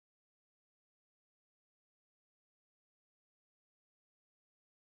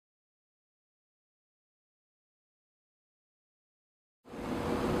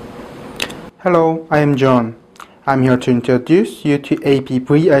Hello, I am John. I'm here to introduce you to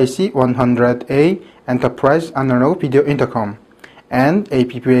AP-VIC100A Enterprise Analog Video Intercom and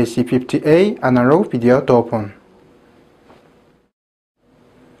AP-VAC50A Analog Video Doophone.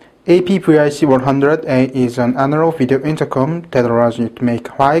 AP-VIC100A is an analog video intercom that allows you to make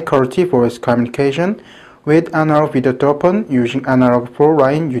high-quality voice communication with analog video doophone using analog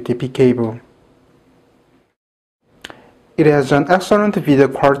 4-line UTP cable. It has an excellent video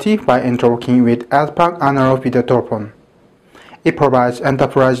quality by interworking with AP-VAC analog video doophone. It provides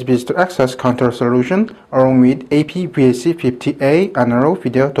enterprise visitor access control solution along with AP-VAC50A analog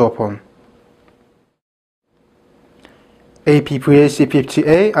video doophone.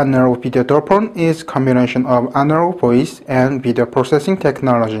 AP-VAC50A analog video doophone is a combination of analog voice and video processing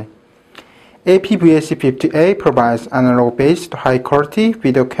technology. AP-VAC50A provides analog-based high-quality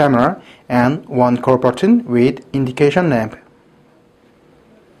video camera and one call button with indication lamp.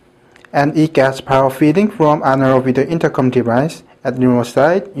 And it gets power feeding from analog video intercom device at remote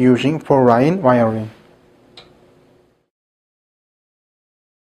site using 4-line wiring.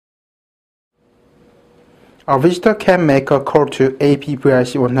 A visitor can make a call to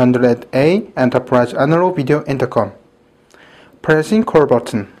AP-VIC100A Enterprise Analog Video Intercom. Pressing call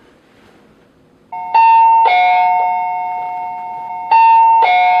button.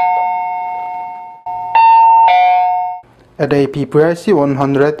 At the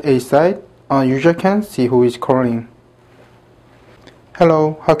AP-VIC100A site, a user can see who is calling.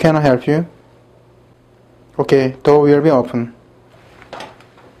 Hello, how can I help you? Okay, door will be open.